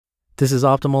This is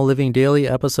Optimal Living Daily,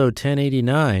 episode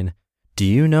 1089. Do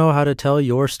you know how to tell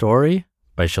your story?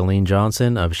 By Chalene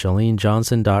Johnson of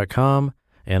ChaleneJohnson.com.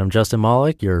 And I'm Justin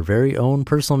Malik, your very own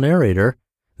personal narrator.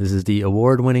 This is the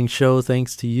award-winning show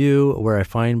thanks to you, where I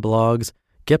find blogs,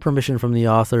 get permission from the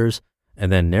authors,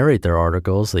 and then narrate their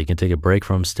articles so you can take a break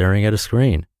from staring at a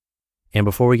screen. And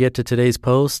before we get to today's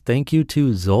post, thank you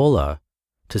to Zola.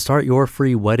 To start your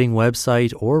free wedding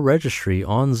website or registry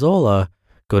on Zola,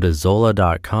 go to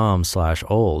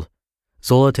zola.com/old.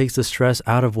 Zola takes the stress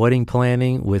out of wedding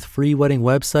planning with free wedding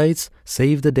websites,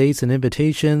 save the dates and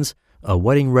invitations, a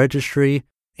wedding registry,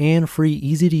 and free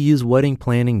easy-to-use wedding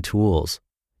planning tools.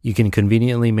 You can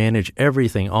conveniently manage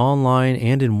everything online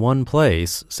and in one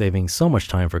place, saving so much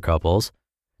time for couples.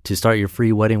 To start your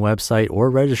free wedding website or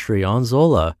registry on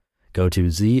Zola, go to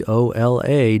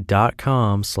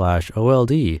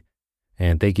zola.com/OLD.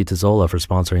 And thank you to Zola for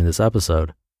sponsoring this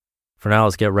episode. For now,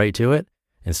 let's get right to it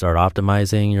and start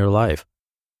optimizing your life.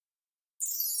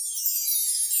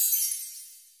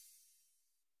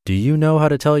 Do you know how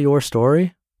to tell your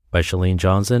story? By Chalene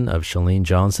Johnson of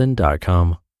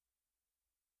ChaleneJohnson.com.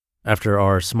 After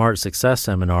our Smart Success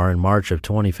seminar in March of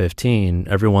 2015,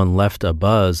 everyone left a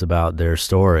buzz about their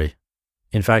story.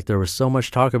 In fact, there was so much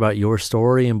talk about your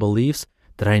story and beliefs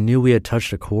that I knew we had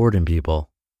touched a chord in people.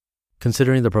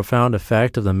 Considering the profound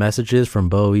effect of the messages from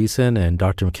Bo Eason and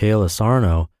Dr. Michaela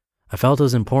Sarno, I felt it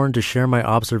was important to share my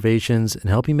observations and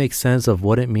help you make sense of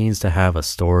what it means to have a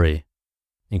story.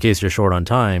 In case you're short on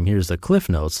time, here's the cliff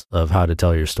notes of how to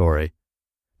tell your story.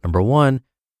 Number 1,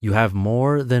 you have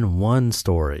more than one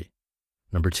story.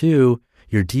 Number 2,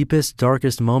 your deepest,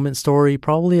 darkest moment story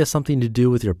probably has something to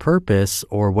do with your purpose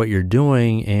or what you're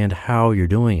doing and how you're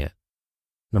doing it.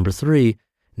 Number 3,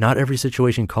 not every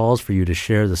situation calls for you to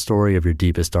share the story of your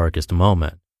deepest, darkest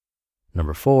moment.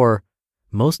 Number 4,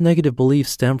 most negative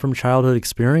beliefs stem from childhood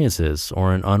experiences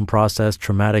or an unprocessed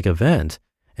traumatic event,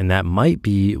 and that might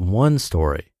be one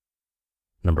story.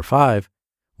 Number 5,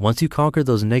 once you conquer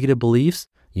those negative beliefs,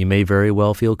 you may very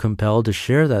well feel compelled to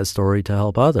share that story to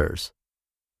help others.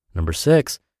 Number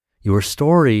 6, your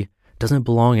story doesn't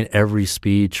belong in every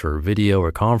speech or video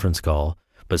or conference call,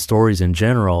 but stories in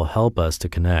general help us to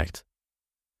connect.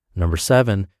 Number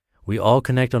 7, we all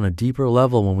connect on a deeper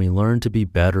level when we learn to be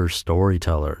better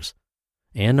storytellers.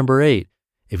 And number 8,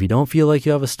 if you don't feel like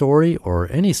you have a story or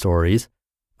any stories,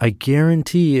 I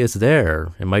guarantee it's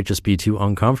there. It might just be too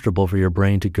uncomfortable for your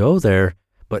brain to go there,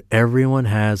 but everyone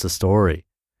has a story.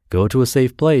 Go to a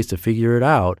safe place to figure it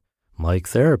out, like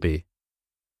therapy.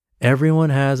 Everyone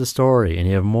has a story, and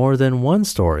you have more than one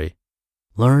story.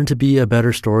 Learn to be a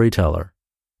better storyteller.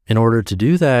 In order to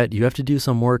do that, you have to do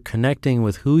some work connecting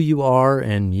with who you are,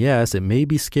 and yes, it may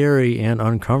be scary and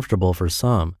uncomfortable for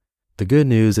some. The good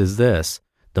news is this: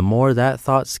 the more that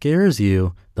thought scares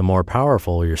you, the more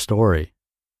powerful your story.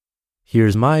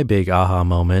 Here's my big aha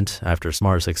moment after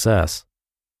Smart Success.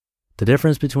 The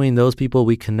difference between those people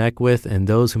we connect with and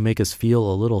those who make us feel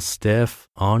a little stiff,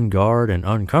 on guard, and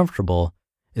uncomfortable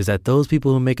is that those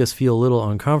people who make us feel a little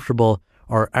uncomfortable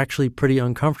are actually pretty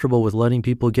uncomfortable with letting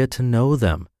people get to know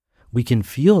them. We can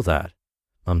feel that.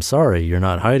 I'm sorry, you're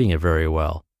not hiding it very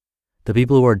well. The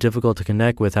people who are difficult to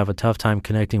connect with have a tough time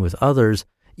connecting with others,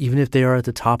 even if they are at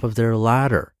the top of their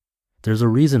ladder. There's a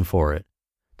reason for it.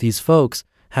 These folks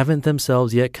haven't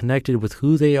themselves yet connected with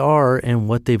who they are and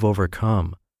what they've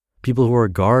overcome. People who are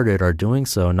guarded are doing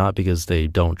so not because they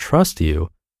don't trust you.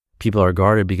 People are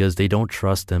guarded because they don't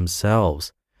trust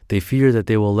themselves. They fear that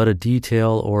they will let a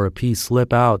detail or a piece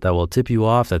slip out that will tip you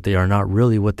off that they are not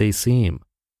really what they seem.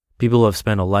 People who have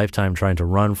spent a lifetime trying to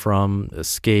run from,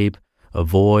 escape,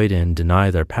 avoid, and deny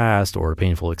their past or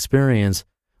painful experience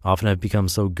often have become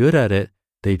so good at it,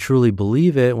 they truly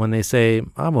believe it when they say,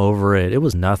 "I'm over it, it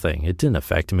was nothing, it didn't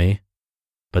affect me."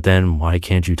 But then why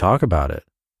can't you talk about it?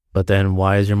 But then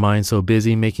why is your mind so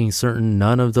busy making certain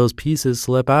none of those pieces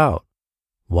slip out?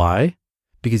 Why?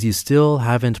 Because you still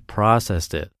haven't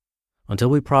processed it. Until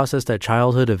we process that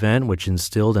childhood event which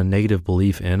instilled a negative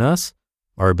belief in us,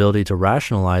 our ability to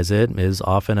rationalize it is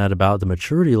often at about the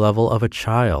maturity level of a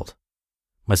child.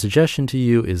 My suggestion to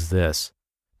you is this: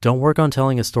 don't work on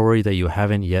telling a story that you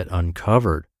haven't yet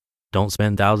uncovered. Don't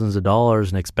spend thousands of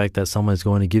dollars and expect that someone is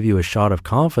going to give you a shot of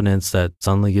confidence that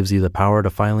suddenly gives you the power to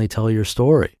finally tell your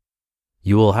story.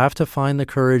 You will have to find the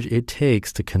courage it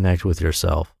takes to connect with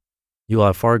yourself. You will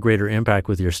have far greater impact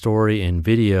with your story in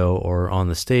video or on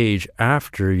the stage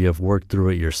after you have worked through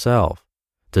it yourself.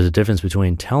 There's a difference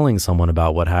between telling someone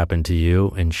about what happened to you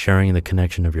and sharing the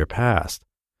connection of your past.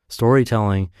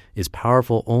 Storytelling is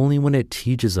powerful only when it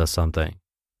teaches us something.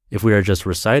 If we are just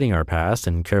reciting our past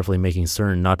and carefully making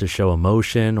certain not to show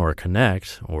emotion or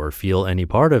connect or feel any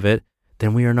part of it,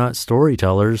 then we are not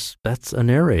storytellers, that's a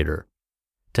narrator.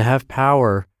 To have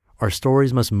power, our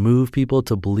stories must move people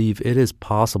to believe it is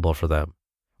possible for them.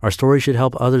 Our story should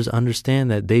help others understand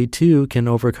that they too can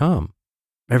overcome.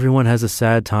 Everyone has a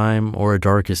sad time or a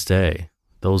darkest day.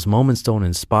 Those moments don't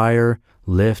inspire,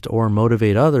 lift, or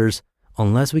motivate others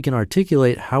unless we can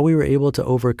articulate how we were able to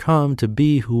overcome to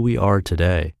be who we are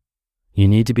today. You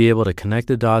need to be able to connect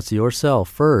the dots yourself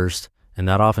first, and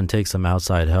that often takes some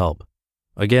outside help.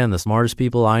 Again, the smartest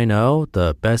people I know,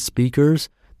 the best speakers,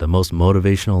 the most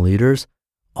motivational leaders,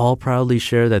 all proudly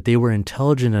share that they were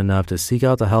intelligent enough to seek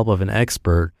out the help of an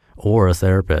expert or a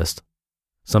therapist.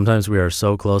 Sometimes we are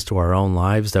so close to our own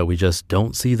lives that we just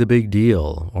don't see the big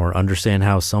deal or understand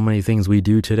how so many things we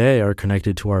do today are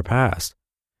connected to our past.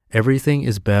 Everything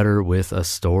is better with a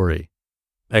story.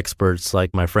 Experts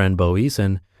like my friend Bo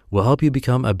Eason will help you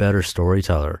become a better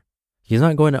storyteller. He's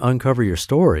not going to uncover your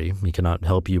story. He cannot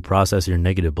help you process your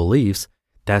negative beliefs.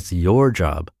 That's your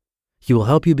job. He will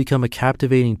help you become a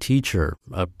captivating teacher,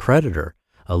 a predator,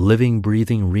 a living,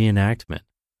 breathing reenactment.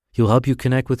 He will help you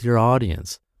connect with your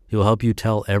audience. He will help you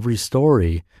tell every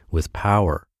story with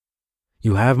power.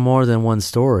 You have more than one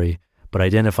story, but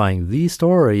identifying the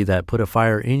story that put a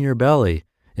fire in your belly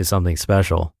is something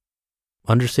special.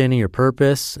 Understanding your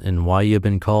purpose and why you have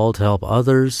been called to help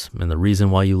others and the reason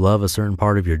why you love a certain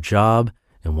part of your job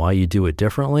and why you do it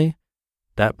differently,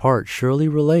 that part surely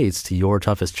relates to your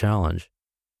toughest challenge.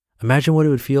 Imagine what it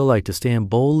would feel like to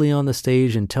stand boldly on the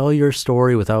stage and tell your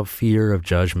story without fear of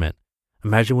judgment.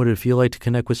 Imagine what it would feel like to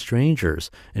connect with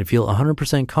strangers and feel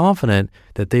 100% confident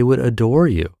that they would adore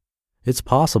you. It's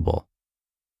possible.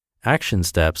 Action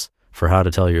steps for how to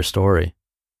tell your story.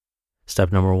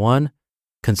 Step number 1,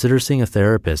 consider seeing a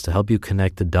therapist to help you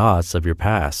connect the dots of your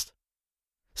past.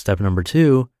 Step number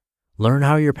 2, learn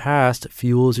how your past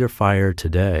fuels your fire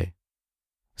today.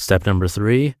 Step number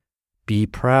 3, be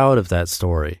proud of that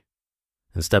story.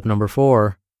 And step number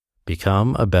 4,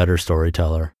 become a better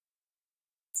storyteller.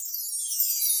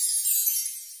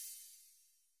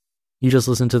 You just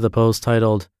listened to the post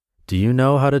titled, "Do You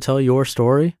Know How to Tell Your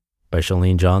Story?" by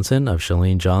Chalene Johnson of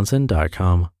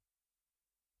ChaleneJohnson.com.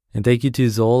 And thank you to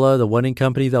Zola, the wedding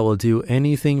company that will do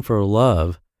anything for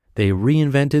love. They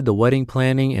reinvented the wedding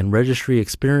planning and registry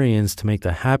experience to make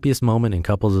the happiest moment in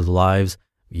couples' lives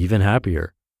even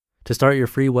happier. To start your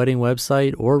free wedding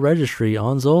website or registry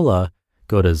on Zola,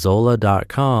 go to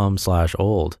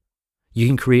zola.com/old. You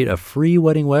can create a free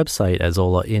wedding website at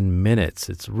Zola in minutes.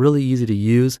 It's really easy to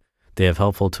use. They have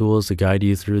helpful tools to guide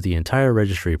you through the entire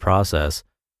registry process.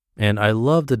 And I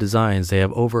love the designs. They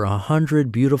have over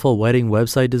 100 beautiful wedding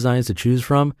website designs to choose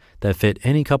from that fit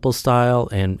any couple style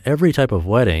and every type of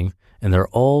wedding, and they're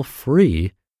all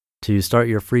free. To start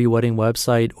your free wedding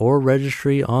website or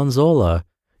registry on Zola,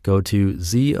 go to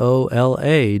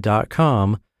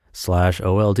zola.com/old.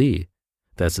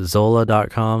 That's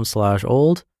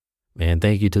zola.com/old. And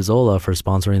thank you to Zola for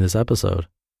sponsoring this episode.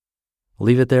 I'll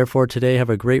leave it there for today. Have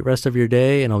a great rest of your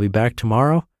day, and I'll be back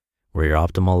tomorrow where your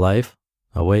optimal life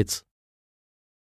awaits.